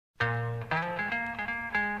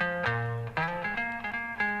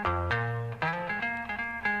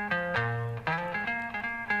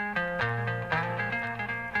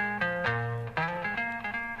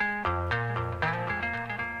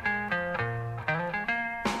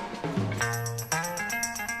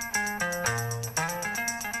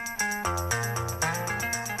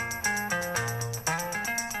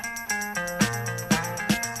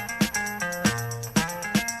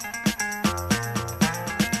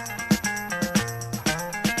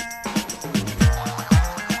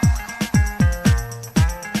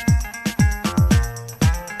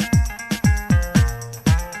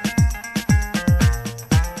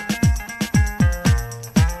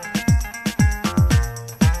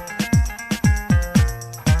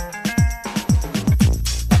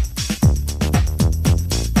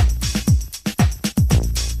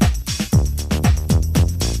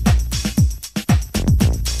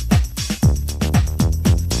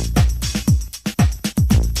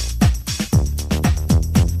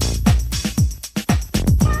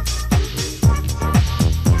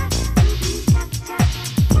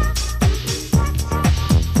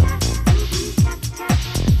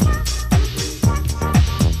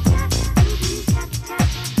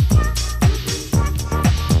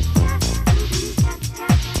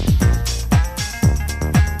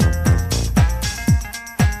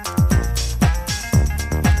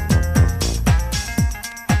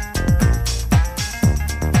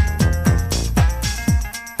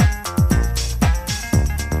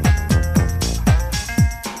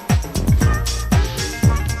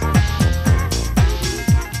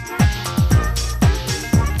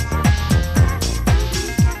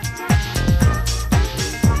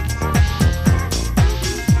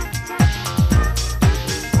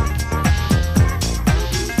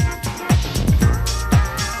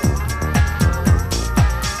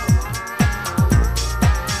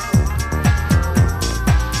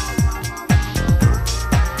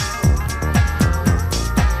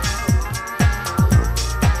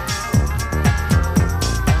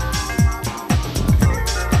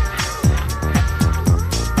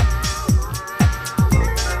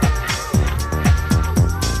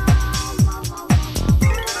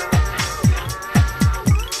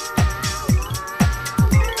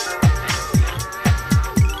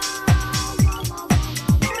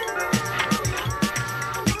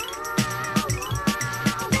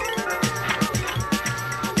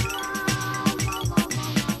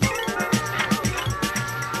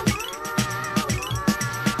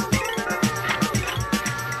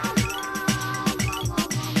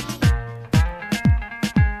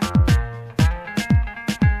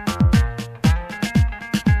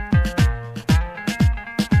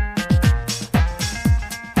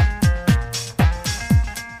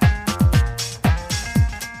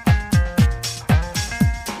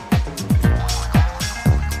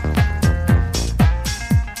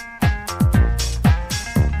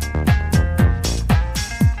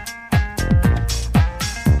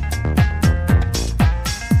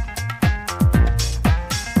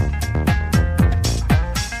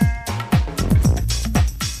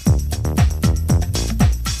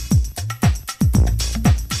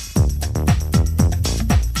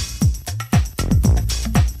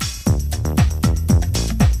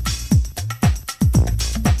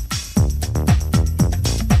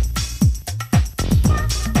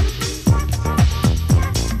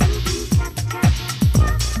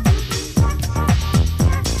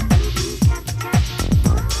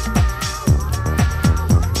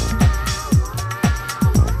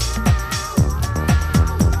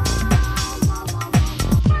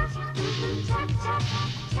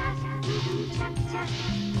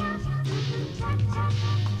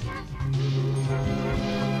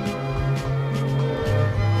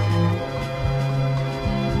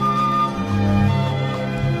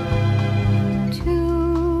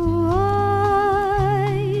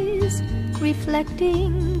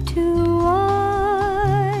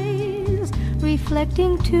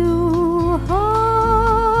reflecting two hearts,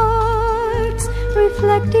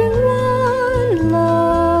 reflecting one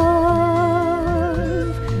love,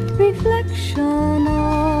 reflection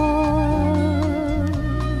of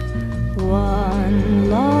one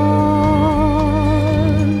love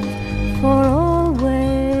for always.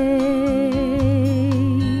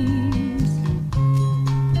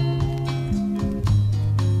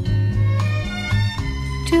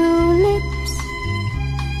 Two lips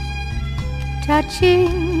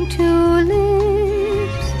touching, two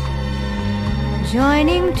lips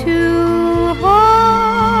joining two hearts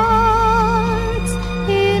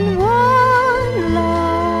in one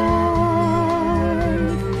life,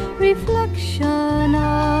 reflection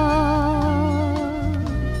of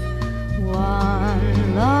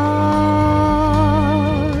one love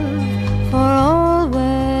for always.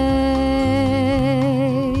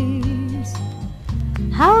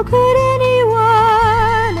 How could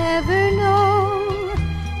anyone ever know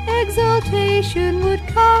exaltation would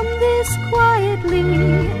come this quietly?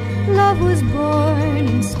 Love was born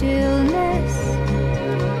in stillness,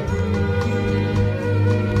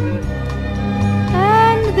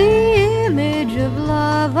 and the image of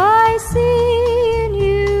love I see in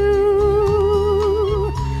you,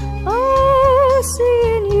 oh, see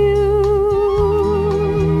in you,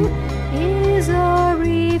 is a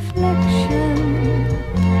reflection.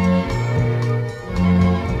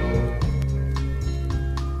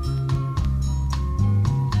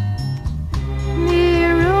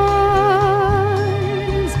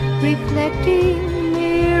 Reflecting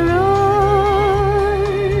mirrors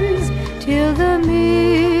till the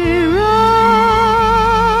mirror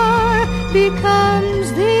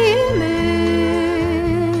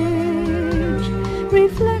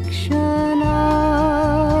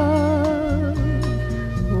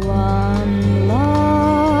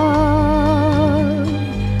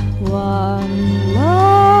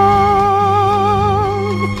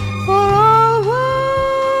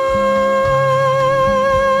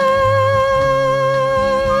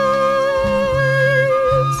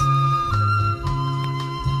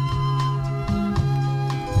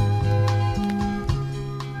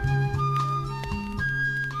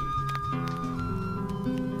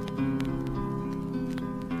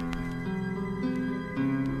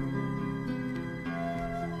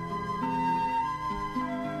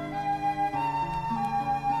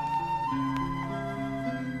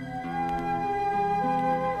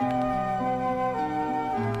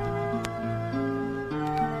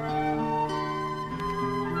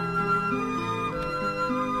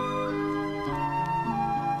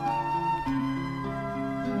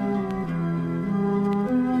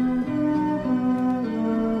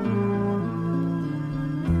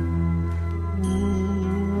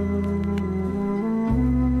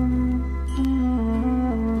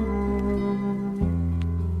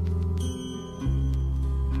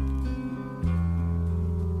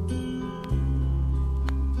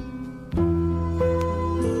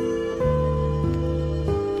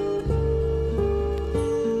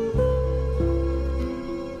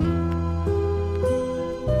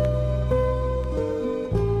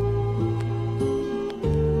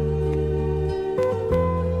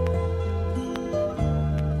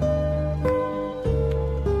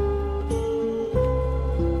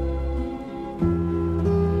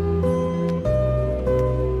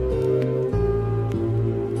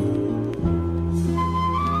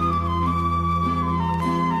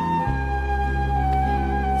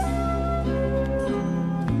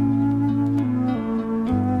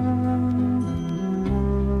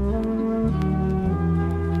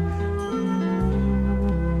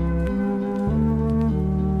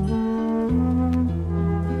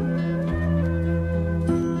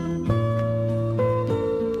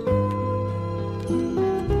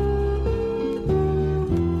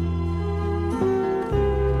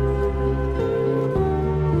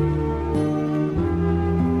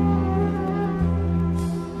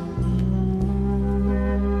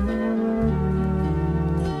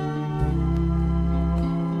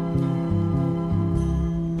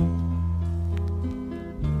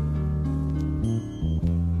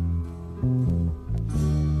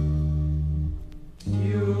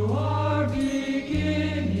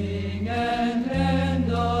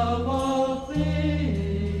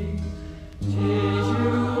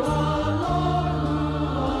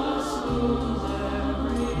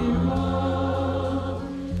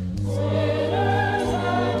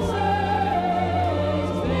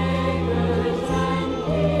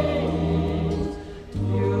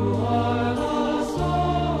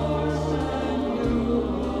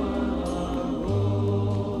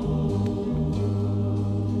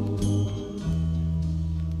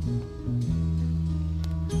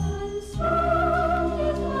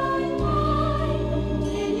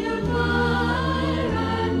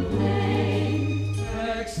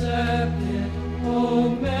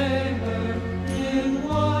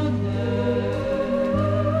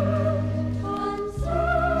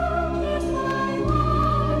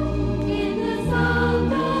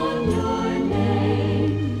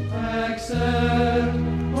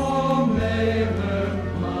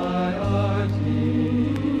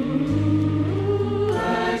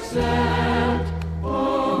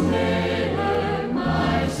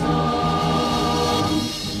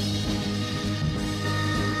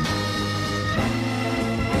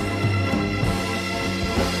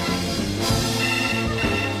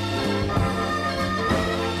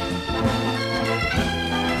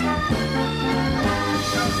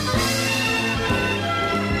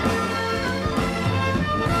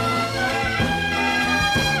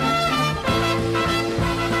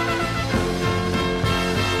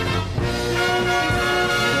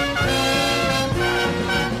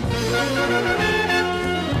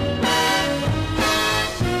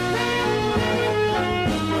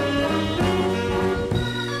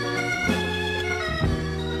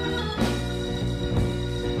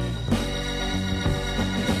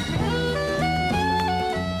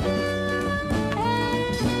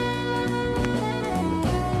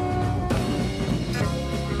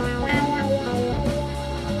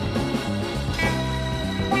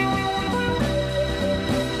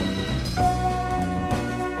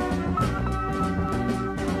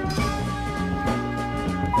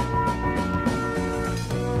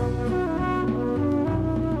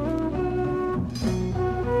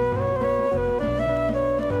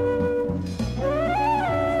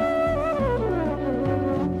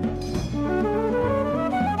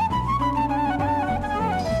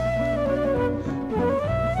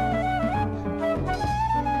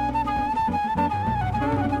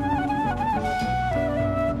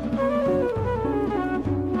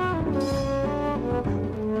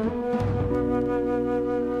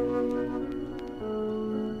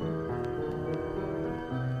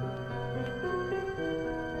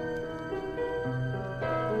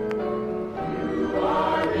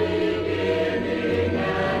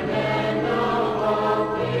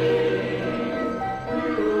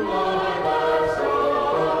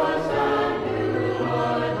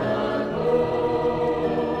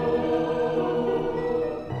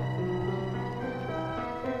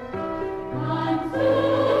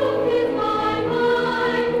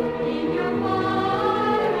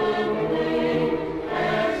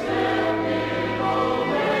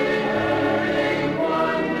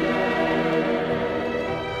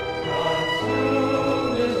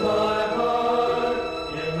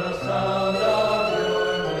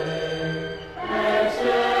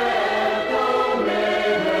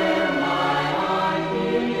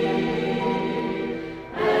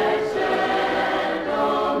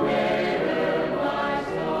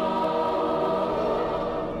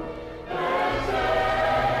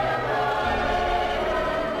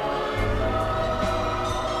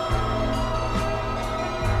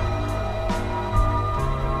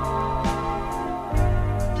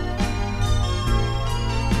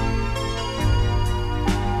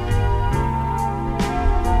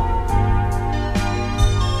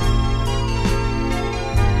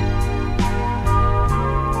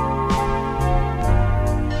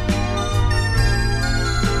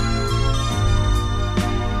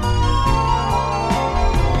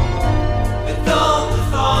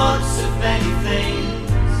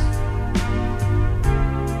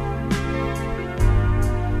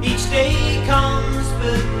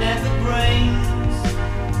but never brings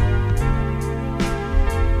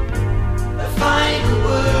a final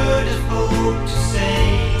word of hope to say.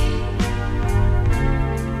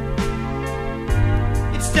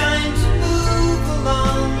 It's time to move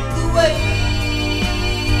along the way.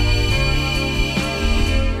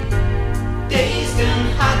 Dazed and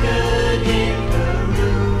haggard in her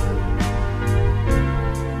room,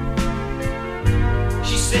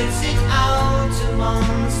 she sits it out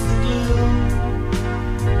amongst the gloom.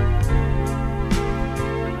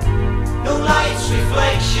 No light's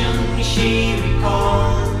reflection she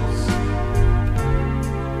recalls,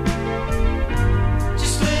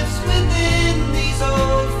 just lives within these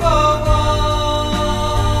old four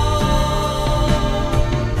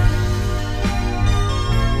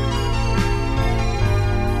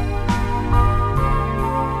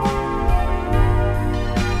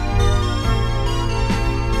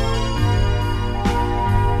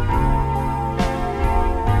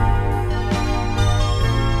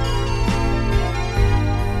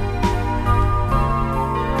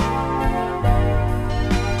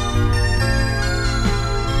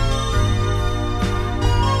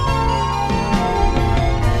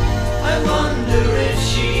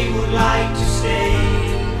like to stay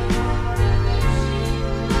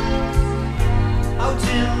out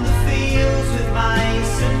in the fields with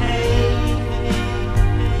mice and hay,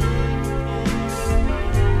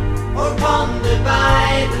 or wander by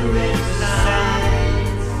the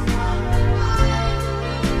riverside.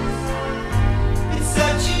 It's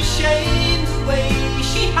such a shame the way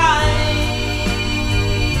she hides.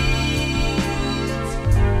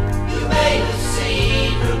 You may have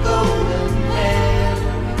seen her golden hair.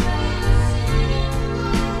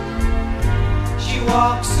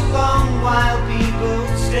 Walks along while people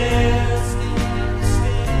stare,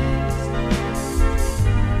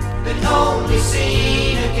 but only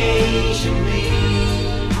seen occasionally.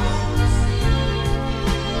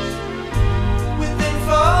 Within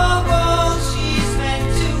four walls she's meant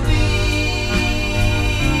to be.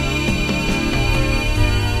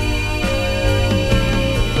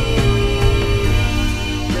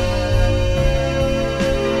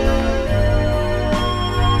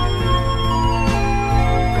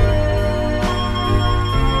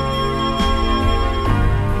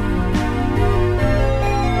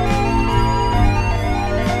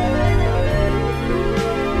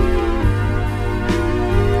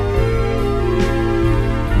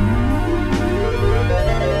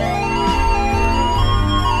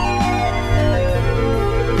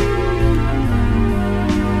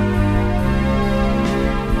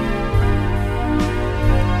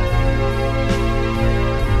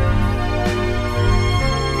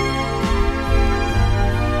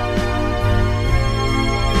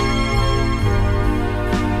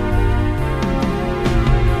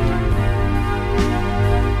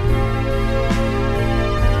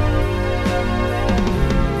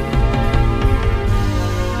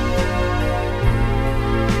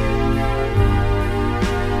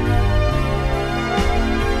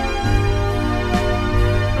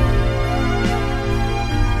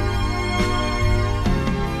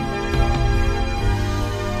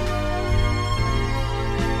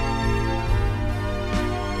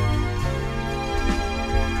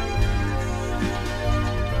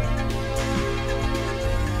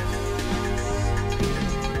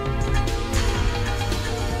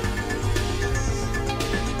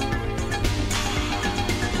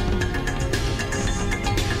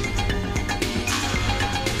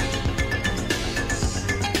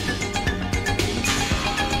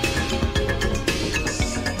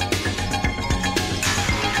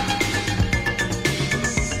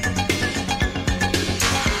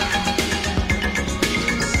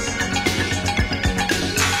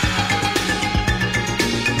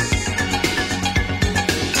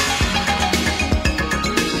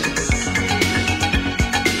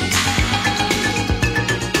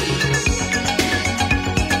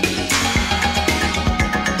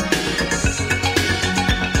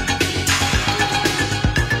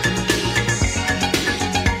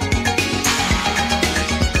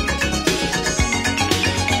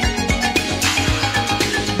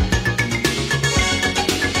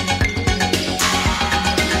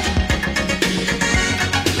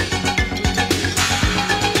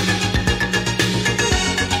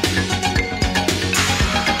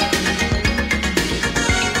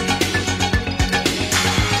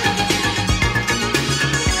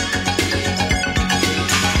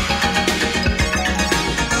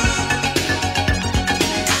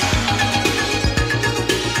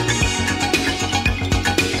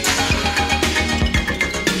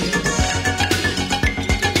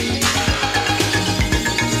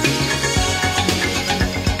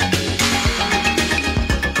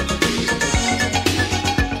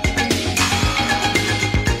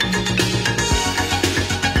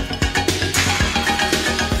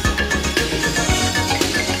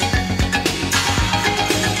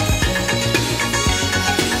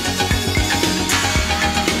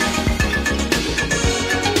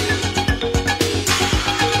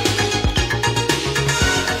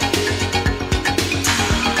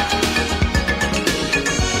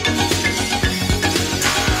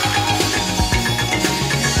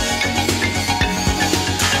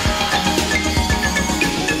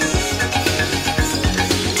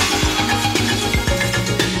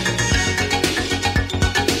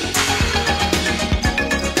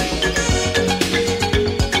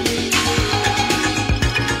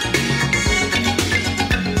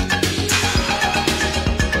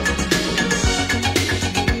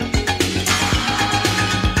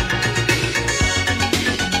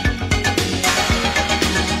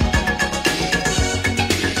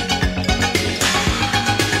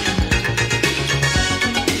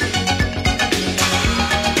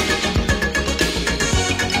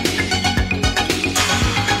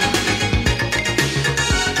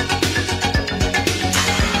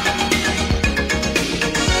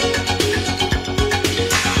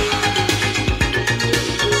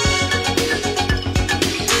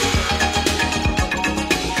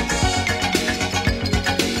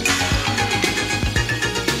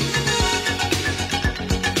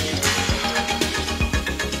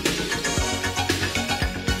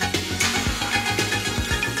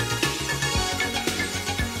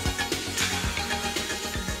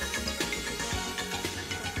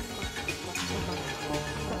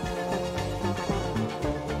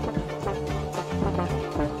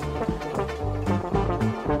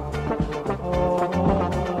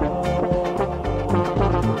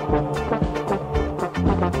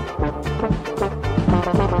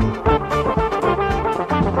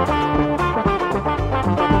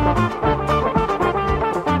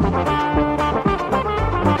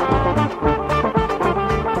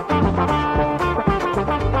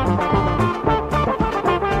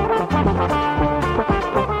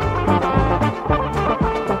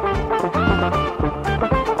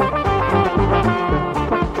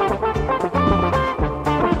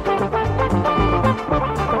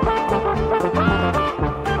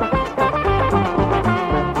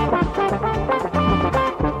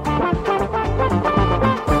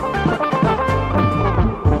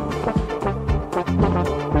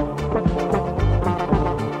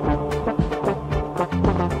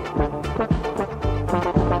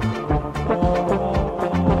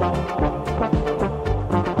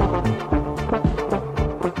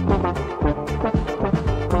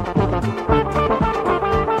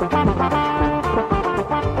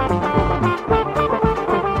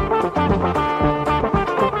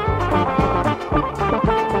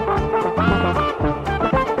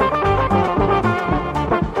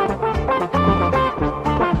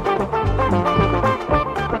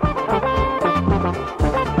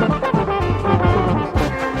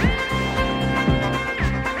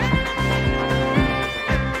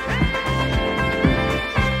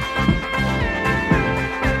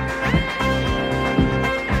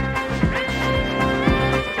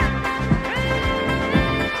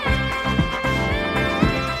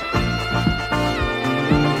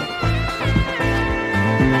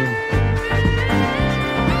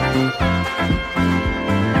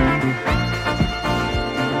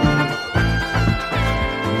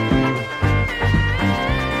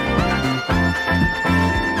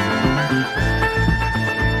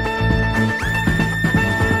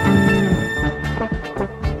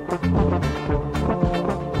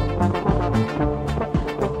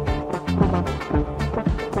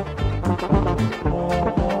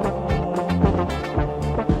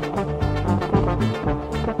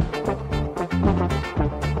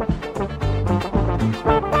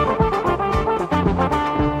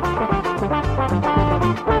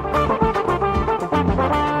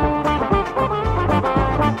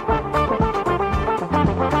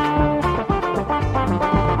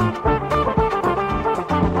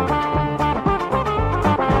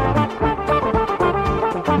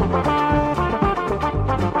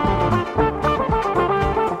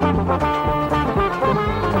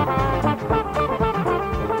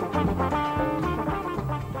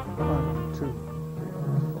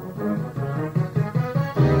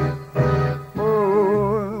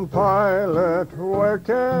 where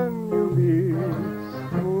can you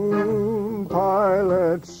be? Moon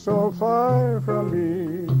pilot so far from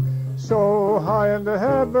me, so high in the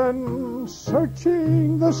heavens,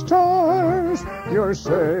 searching the stars. You're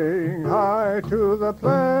saying hi to the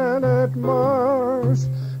planet Mars.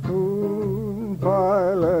 Moon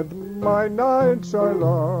pilot, my nights are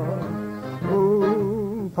long.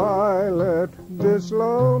 Moon pilot, this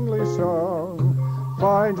lonely song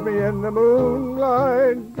finds me in the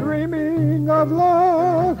moonlight, dreaming of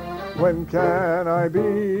love. When can I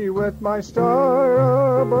be with my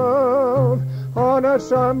star above? On a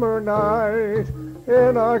summer night,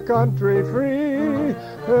 in a country free,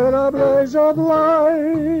 in a blaze of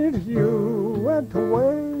light, you went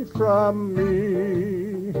away from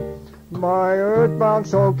me. My earthbound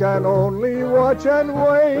soul can only watch and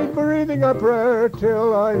wait, breathing a prayer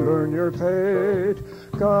till I learn your fate.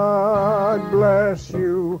 God bless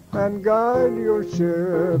you and guide your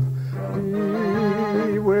ship,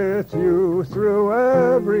 be with you through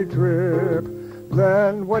every trip.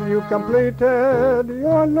 Then when you completed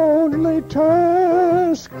your lonely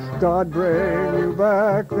task, God bring you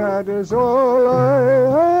back, that is all I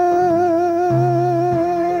ask.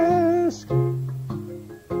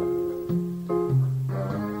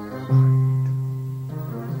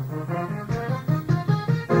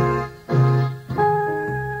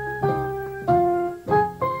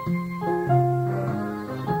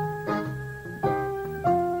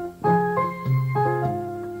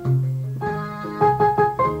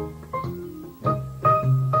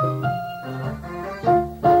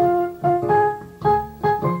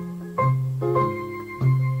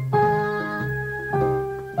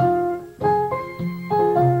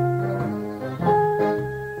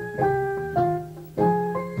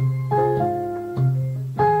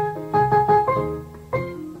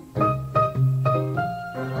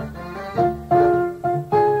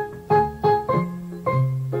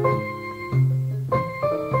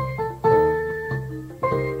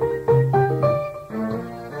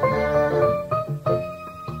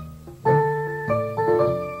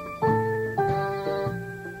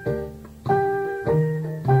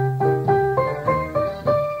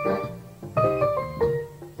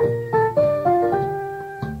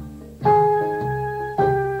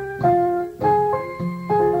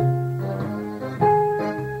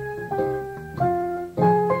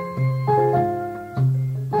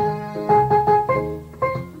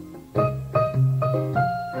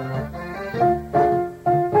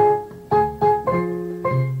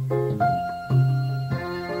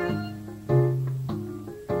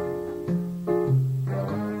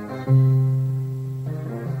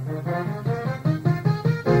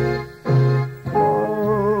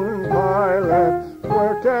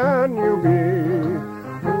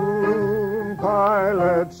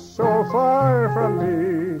 far from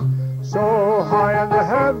me, so high in the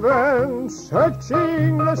heavens,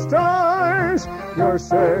 searching the stars. You're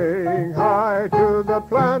saying hi to the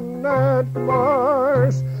planet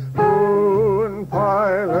Mars. Moon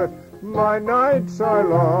pilot, my nights are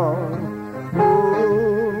long.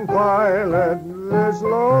 Moon pilot, this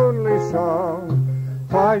lonely song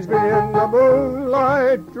finds me in the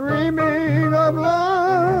moonlight, dreaming of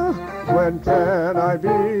love. When can I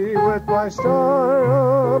be with my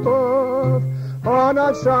star above? On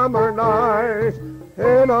a summer night,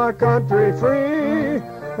 in our country free,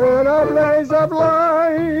 in a blaze of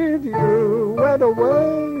light, you went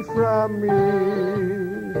away from me.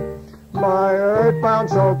 My earthbound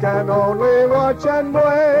soul can only watch and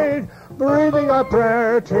wait, breathing a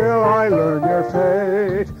prayer till I learn your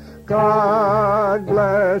fate. God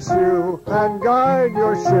bless you and guide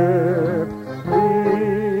your ship,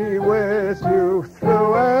 be with you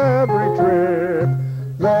through every trip.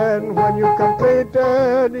 Then when you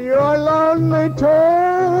completed your lonely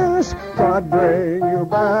task, God bring you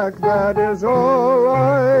back, that is all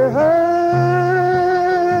I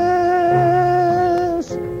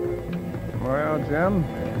ask. Well, Jim,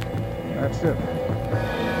 that's it.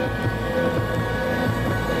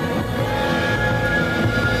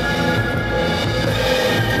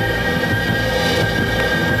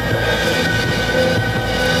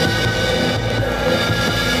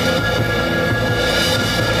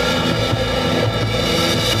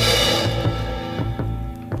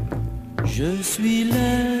 Je suis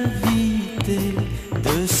l'invité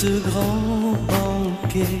de ce grand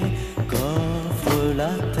banquet qu'offre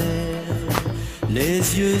la terre, les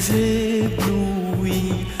yeux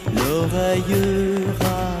éblouis, l'oreille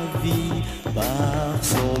ravie par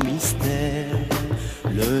son mystère,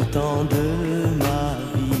 le temps de ma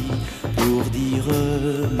vie pour dire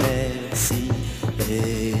merci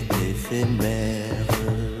est éphémère.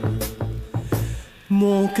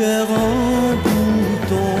 Mon cœur en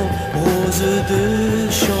bouton, rose de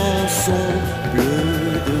chansons, bleu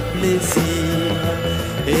de plaisir,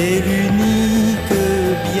 et l'unique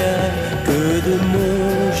bien que de mon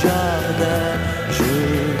jardin je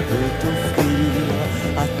peux t'offrir.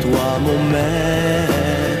 À toi mon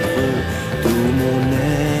maître, tout mon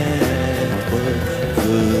être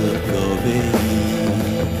veut t'obéir.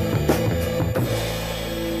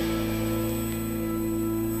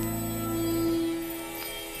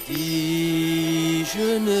 Dis, je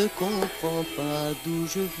ne comprends pas d'où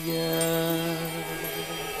je viens.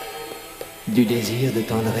 Du désir de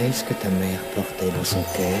tendresse que ta mère portait dans son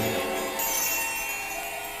cœur.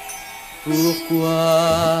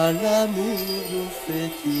 Pourquoi l'amour nous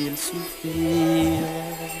fait-il souffrir?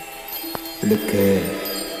 Le cœur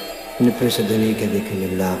ne peut se donner qu'avec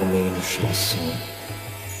une larme et une chanson.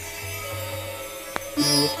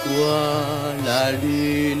 Pourquoi la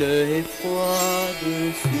lune est froide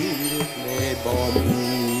sur les bambous?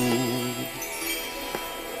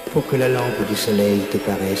 Pour que la lampe du soleil te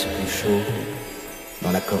paraisse plus chaude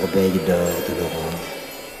dans la corbeille d'or de l'aurore.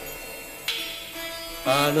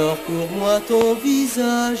 Alors pour moi ton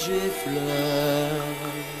visage est fleur,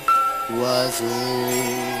 oiseau,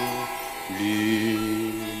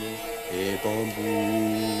 lune et bambou.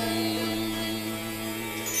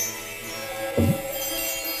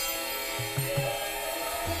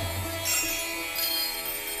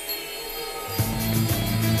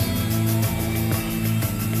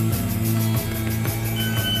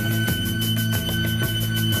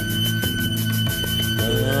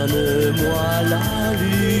 Donne-moi la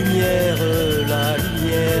lumière, la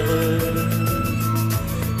lumière.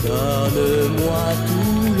 Donne-moi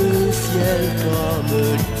tout le ciel comme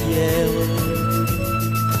litière.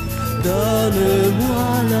 Donne-moi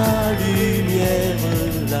la lumière,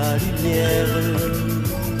 la lumière.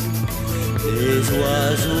 Les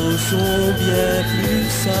oiseaux sont bien plus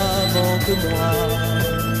savants que moi.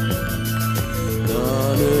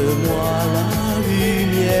 Donne-moi la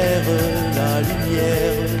lumière, la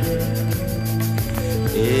lumière.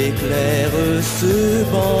 Éclaire ce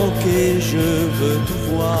banquet, je veux tout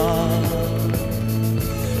voir.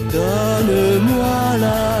 Donne-moi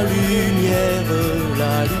la lumière,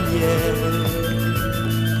 la lumière.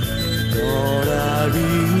 Dans la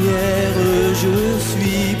lumière, je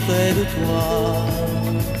suis près de toi.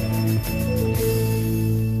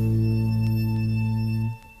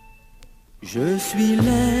 Je suis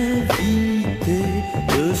l'invité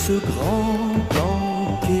de ce grand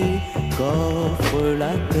banquet qu'offre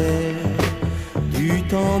la terre. Du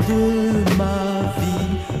temps de ma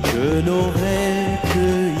vie, je n'aurais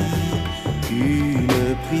cueilli qu'une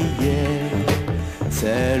prière,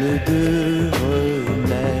 celle de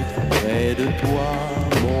renaître près de toi,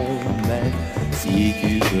 mon maître, si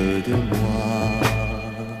figure de moi.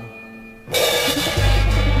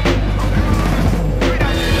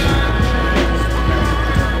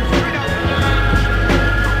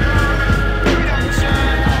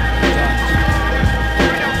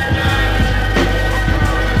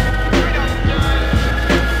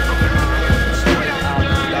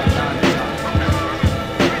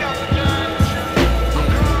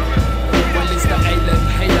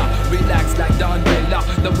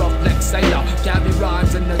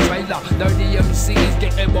 Dirty MCs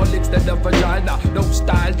getting more licks than the vagina. No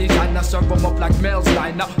style designer, serve them up like Mel's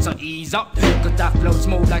liner. So ease up, cause that flow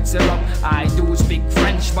smooth like syrup. I do speak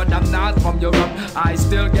French, but I'm not from Europe. I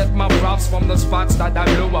still get my props from the spots that I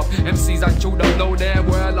blew up. MCs I chewed up, know damn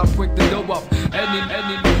well I'm quick to do up. Any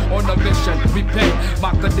on a mission, repent.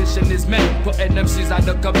 My condition is meant for MCs on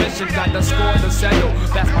the commission. Gotta score the settle.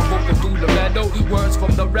 That's my vocal through the meadow. Words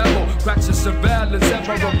from the rebel, cracks of surveillance,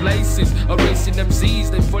 several places. Erasing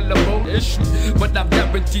MCs, they full of old issues. But I'm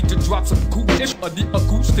guaranteed to drop some cool ish on the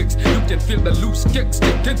acoustics. You can feel the loose kick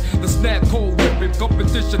sticking. The snare cold whipping,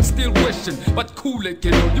 competition still wishing. But cool it,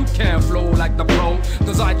 kiddo, you can't flow like the pro.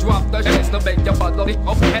 Cause I drop the shits to make your mother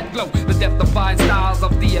of head glow. The death-defying styles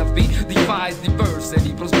of DFB defies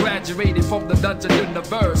diversity. Plus graduated from the Dungeon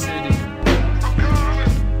University.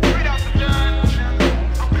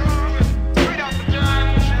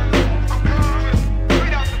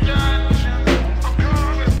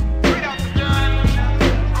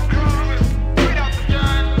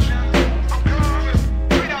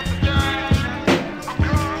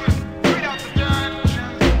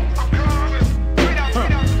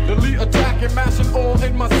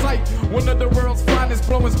 One of the world's finest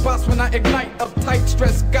blowing spots when I ignite. Uptight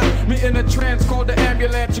stress got me in a trance, called the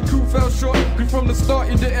ambulance. Your crew fell short, cause from the start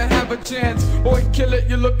you didn't have a chance. Boy, kill it,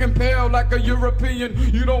 you're looking pale like a European.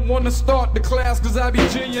 You don't wanna start the class cause I be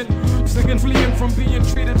G'ing. Singing, fleeing from being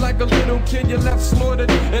treated like a little kid. You left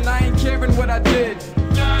slaughtered and I ain't caring what I did.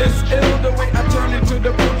 It's ill the way I turn into the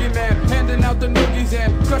boogeyman, handing out the noogies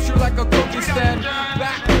and crush you like a cookie stand.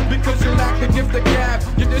 Back because you lack the gift of gab.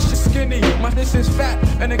 Your dish is skinny, my dish is fat,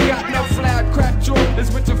 and it got no flat. Crack jaw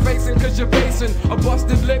is what you're facing cause you're facing a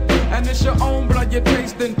busted lip, and it's your own blood you're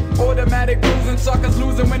tasting. Automatic losing, suckers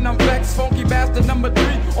losing when I'm vexed. Funky bastard number 3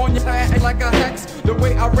 on your head like a hex. The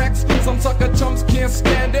way I wrex, some sucker chumps can't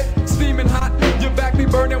stand it. Steaming hot, your back be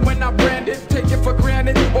burning when I brand it. Take it for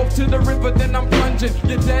granted, off to the river then I'm plunging.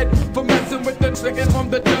 You're dead for messing with the niggas from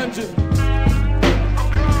the dungeon.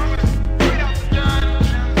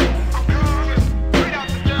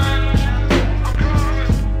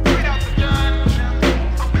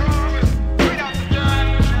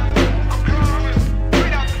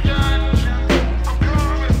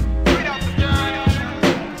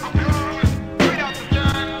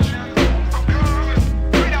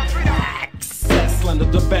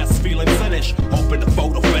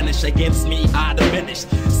 Against me, I diminish.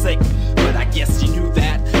 Sick, but I guess you knew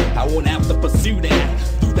that. I won't have to pursue that.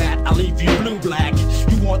 Through that, I'll leave you blue-black.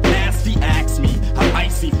 You want nasty, ask me. I'm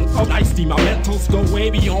icy from icy. My mentals go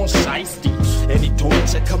way beyond shiesty. Any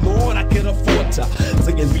torture, come on, I can afford to.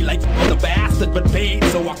 Singing me like the bastard, but paid,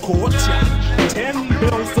 so I caught ya. 10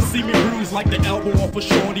 bills to see me bruise like the elbow off a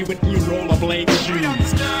shorty with new rollerblade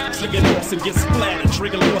shoes. Trigger loss and get splattered,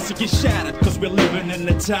 trigger loss and get shattered. Cause we're living in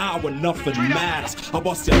a town where nothing matters. I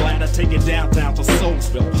bust your ladder, take it downtown to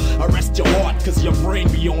Soulsville. Arrest your heart cause your brain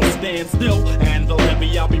be on standstill. Handle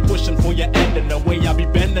heavy, I'll be pushing for your ending. The way I'll be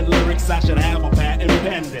bending lyrics, I should have a patent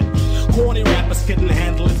pending. Corny rappers couldn't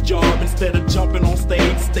handle his job. Instead of jumping on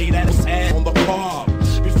stage, stayed at his hand on the carb.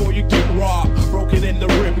 Before you get robbed, broke it in the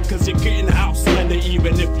rib because you're getting out slender.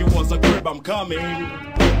 Even if you was a crib, I'm coming.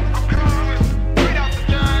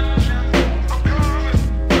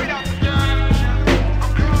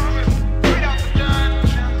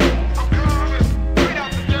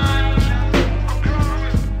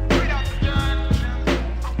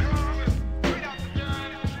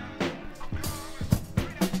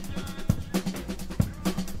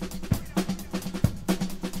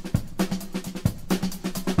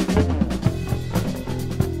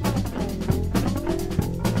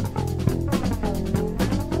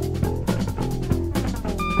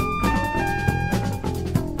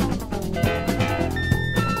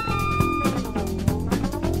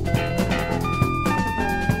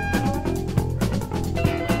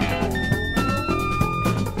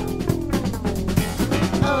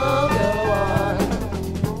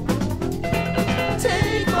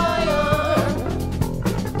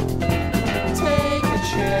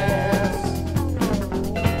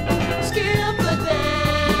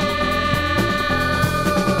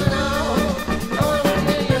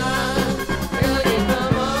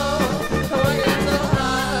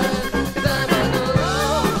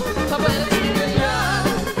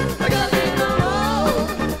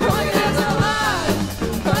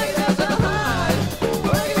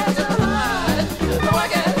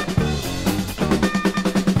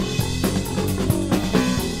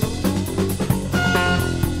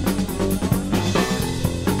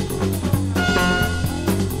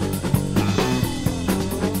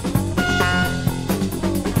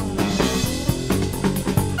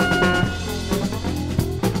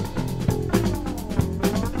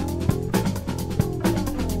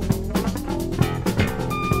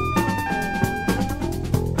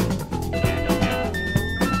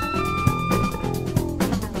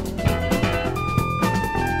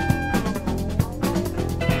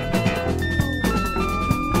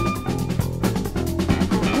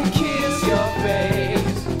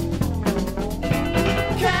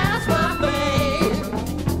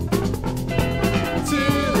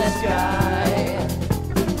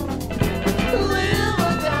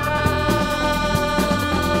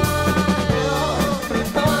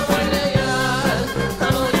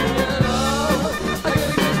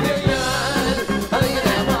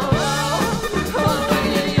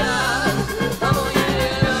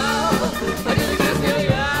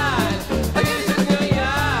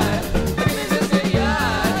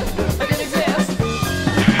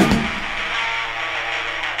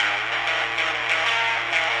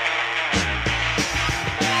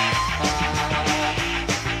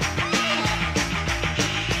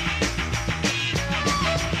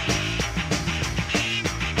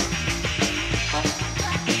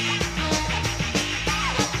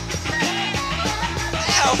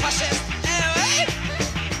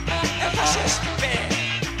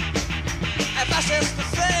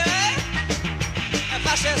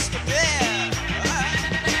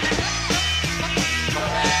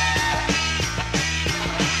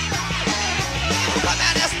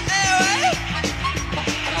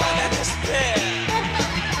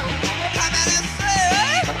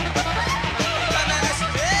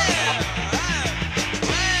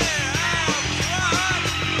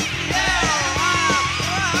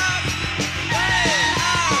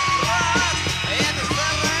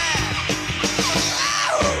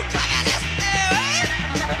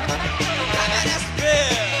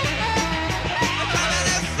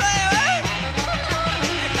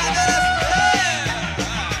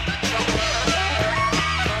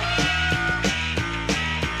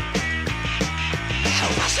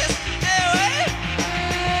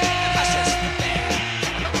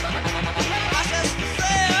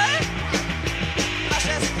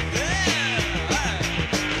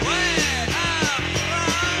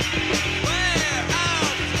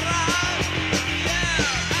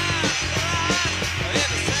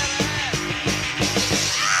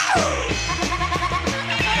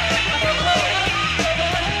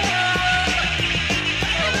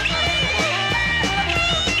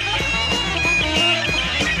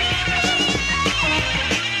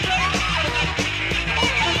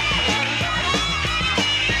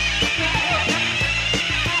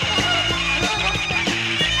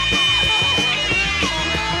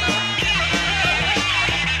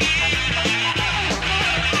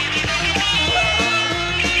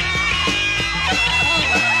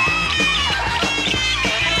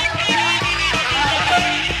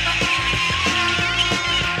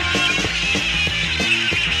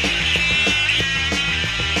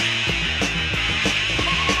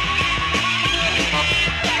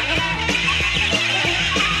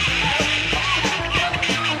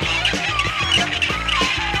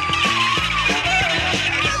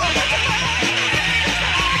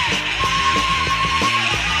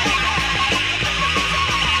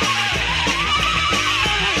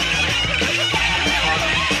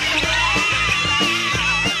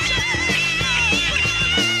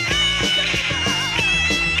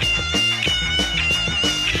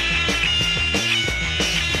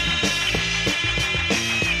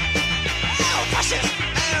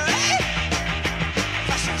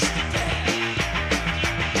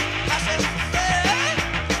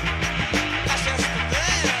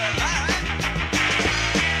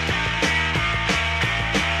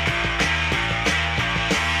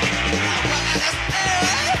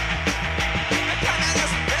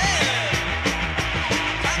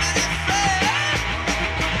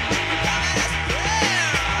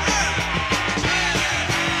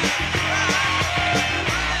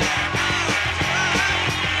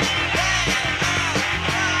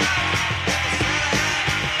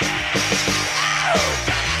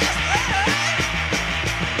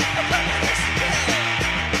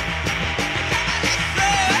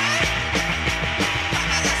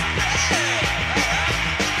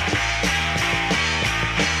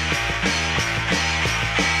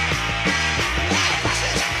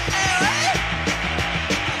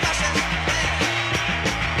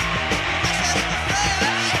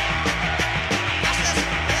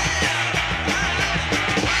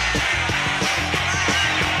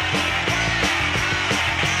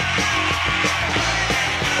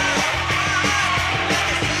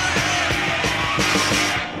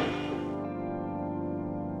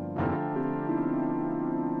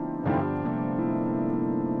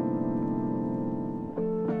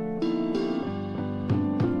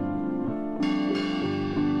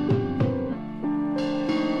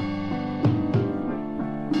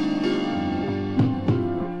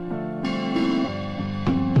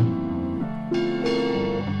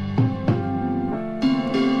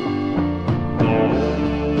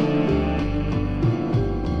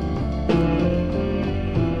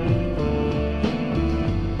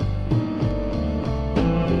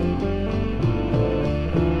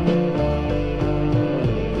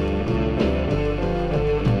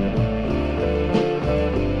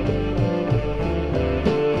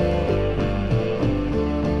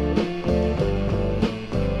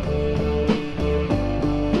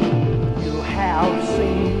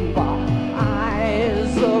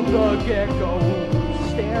 gecko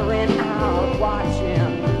staring out,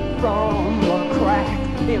 watching from the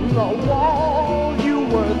crack in the wall. You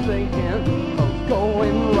were thinking of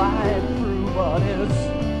going right through, but it's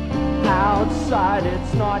outside,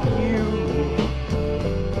 it's not you.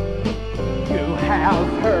 You have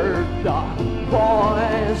heard the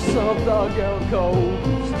voice of the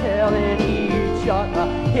geckos telling each other,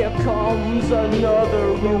 here comes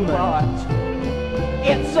another robot.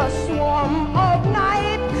 It's a swarm of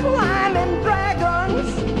night climbing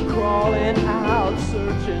dragons, crawling out,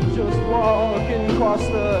 searching, just walking across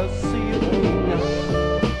the ceiling.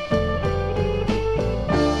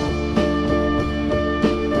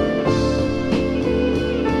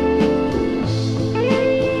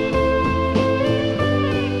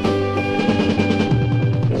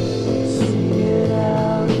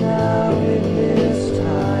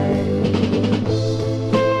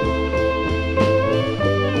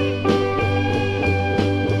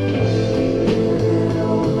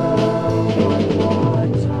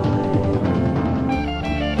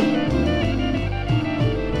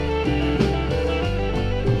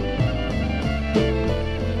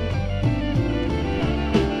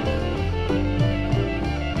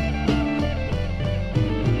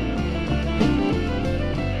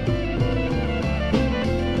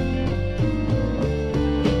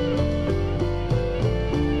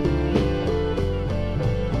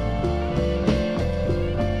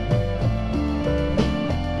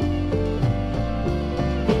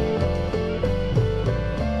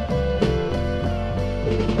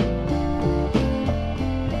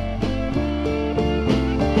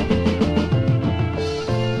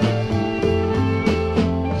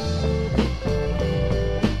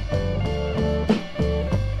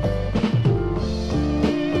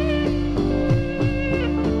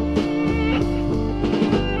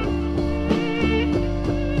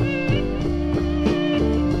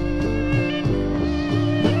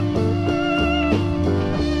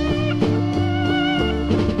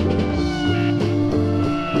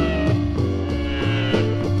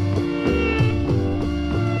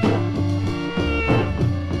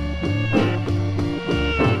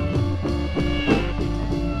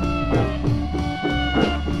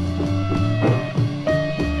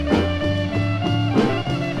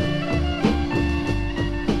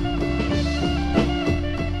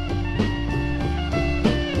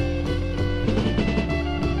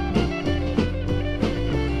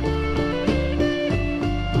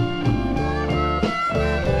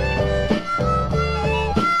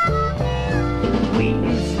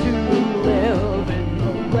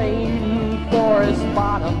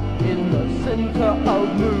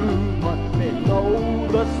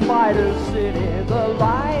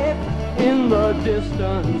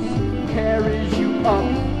 Carries you up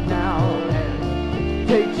now and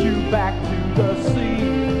takes you back to the sea.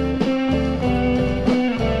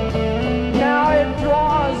 Now it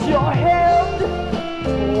draws your head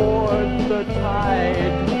toward the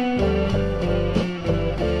tide.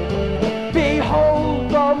 Behold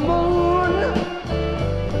the moon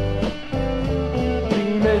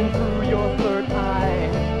beaming through your third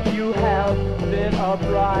eye. You have been a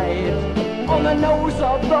bride on the nose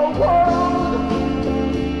of the world.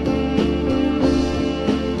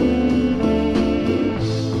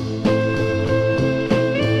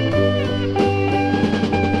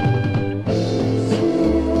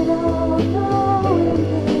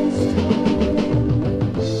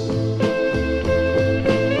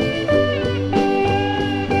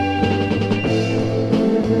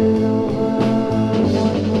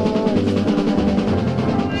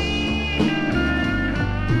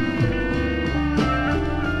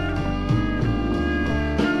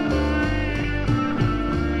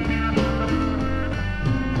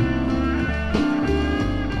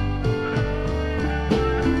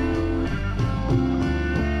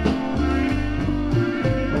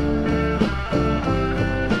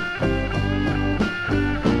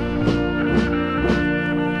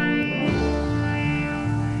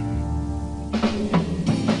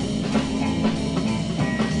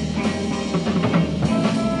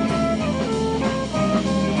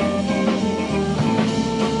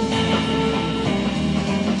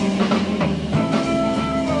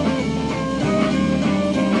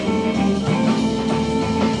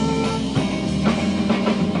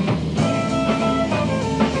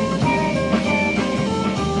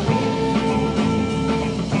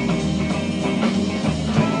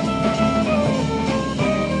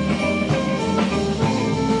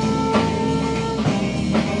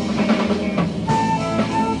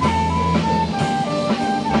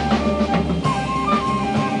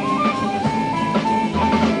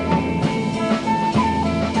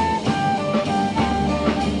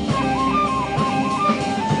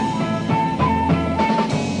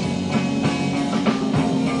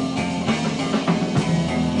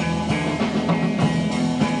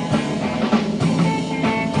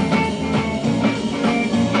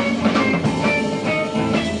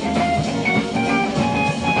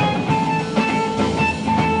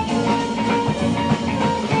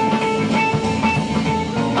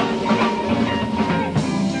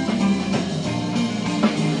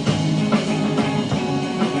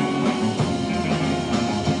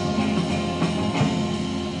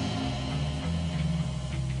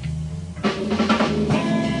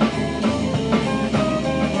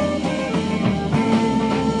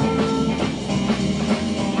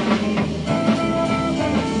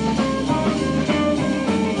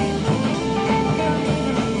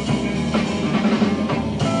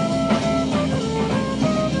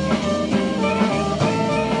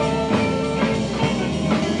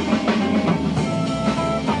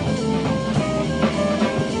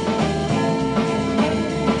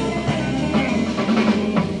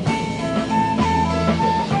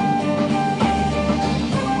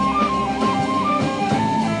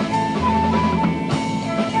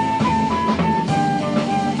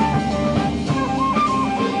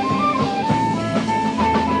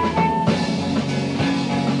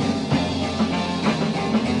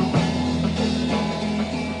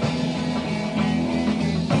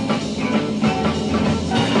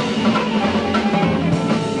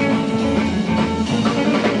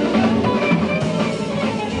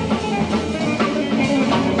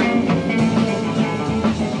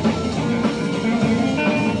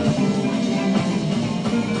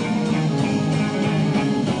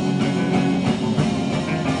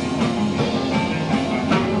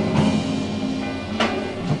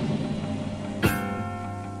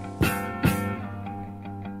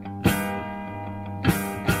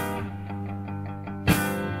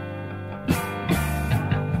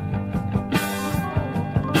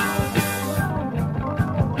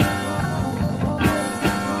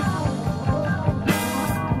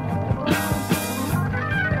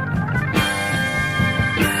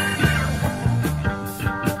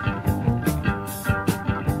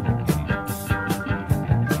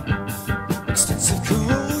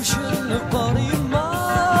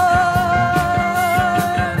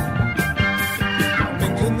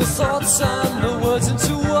 thoughts and the words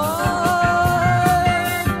into one.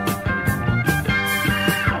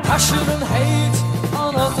 Passion and hate,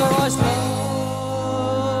 unauthorized love,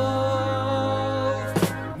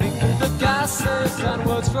 mingle the gases and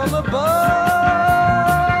words from above.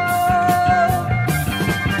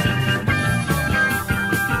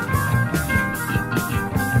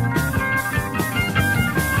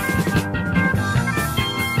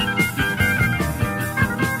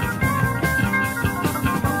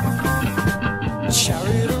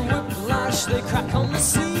 Chariot and whiplash, they crack on the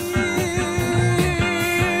sea.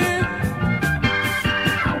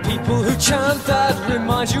 People who chant that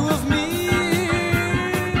remind you of me.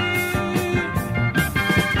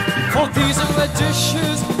 For these are red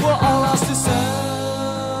dishes were all ours to sell.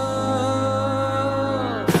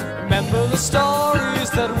 Remember the stories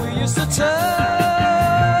that we used to tell.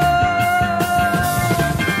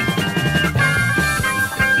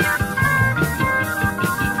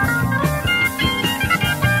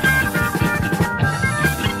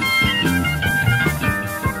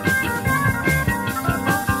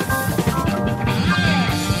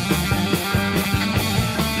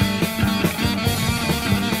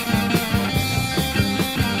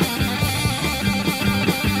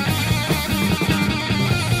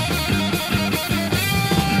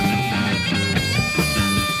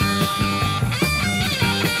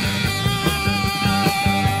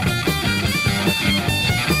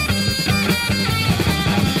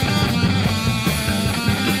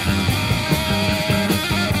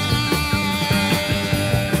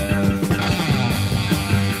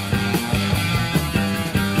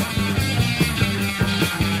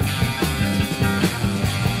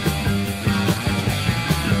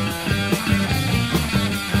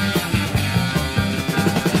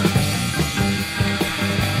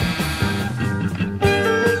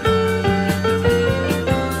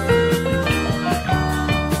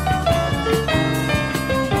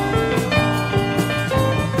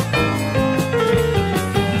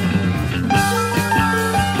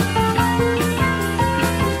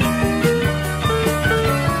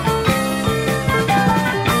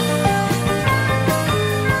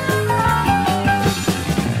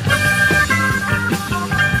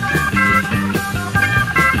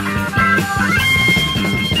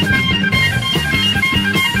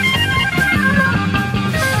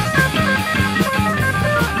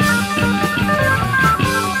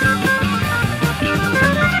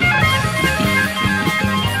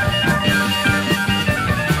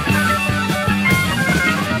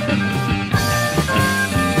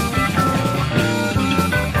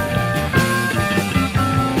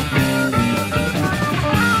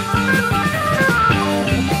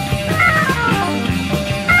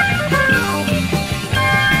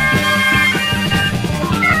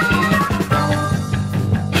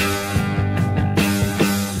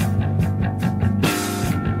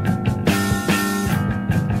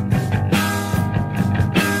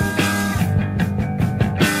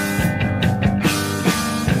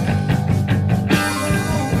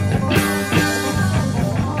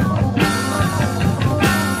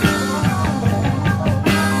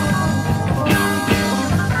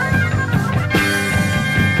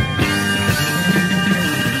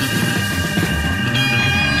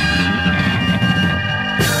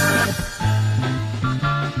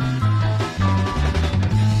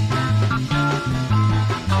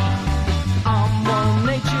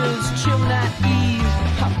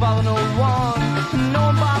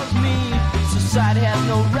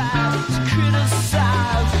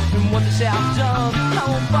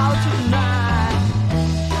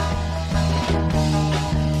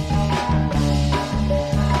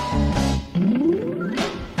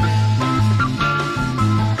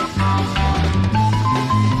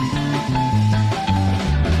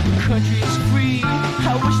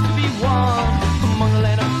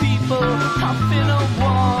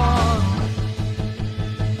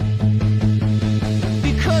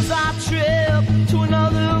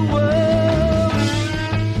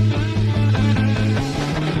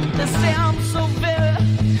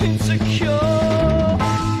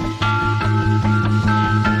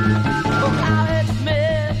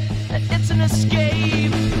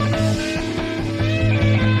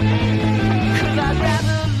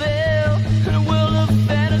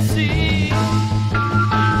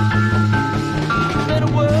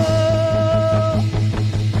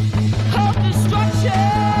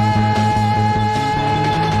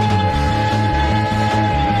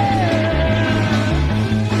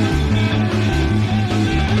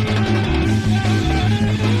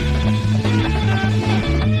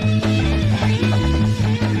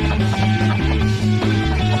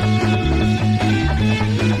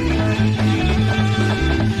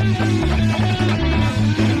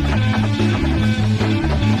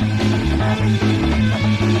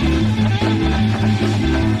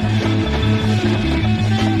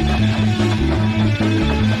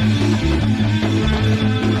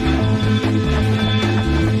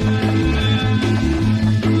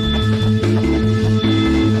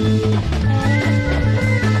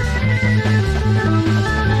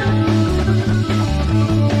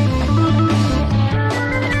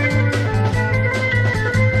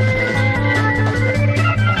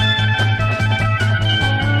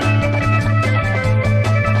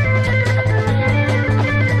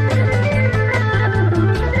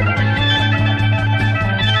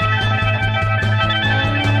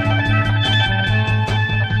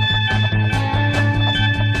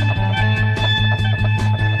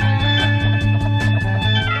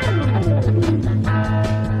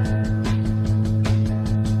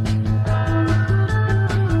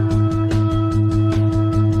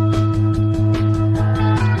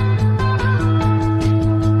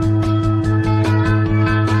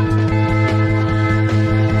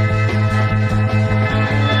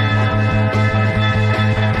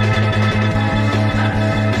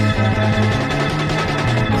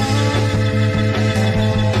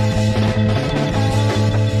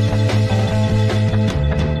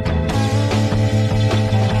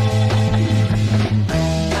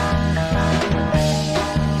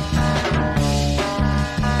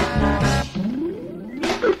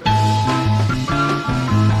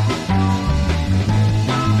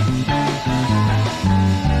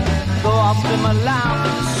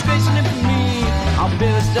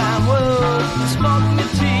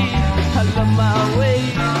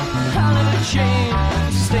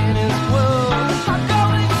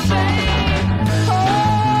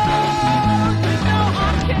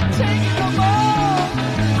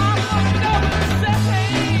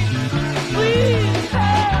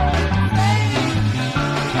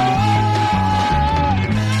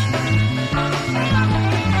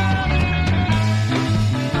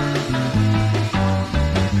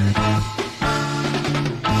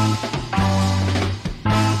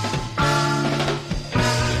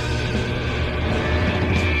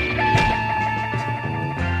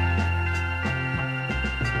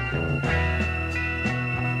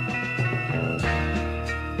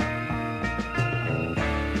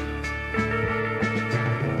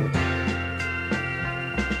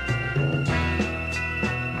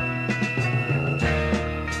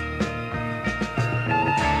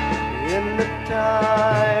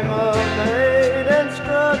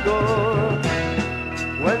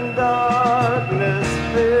 darkness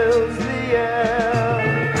fills the air.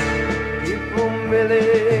 People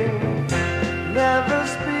milling, never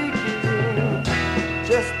speaking,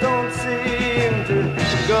 just don't seem to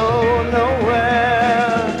go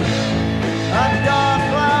nowhere. A dark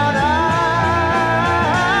cloud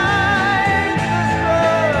hides the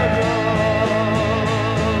struggle.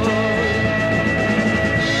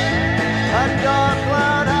 A dark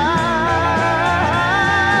cloud hides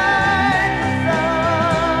the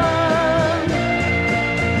sun.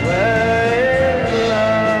 Where is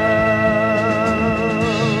love?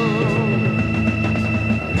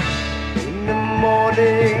 In the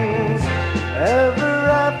mornings ever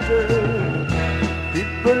after,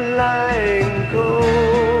 people lying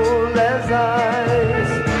cold as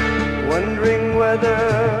ice, wondering whether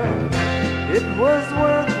it was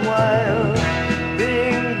worth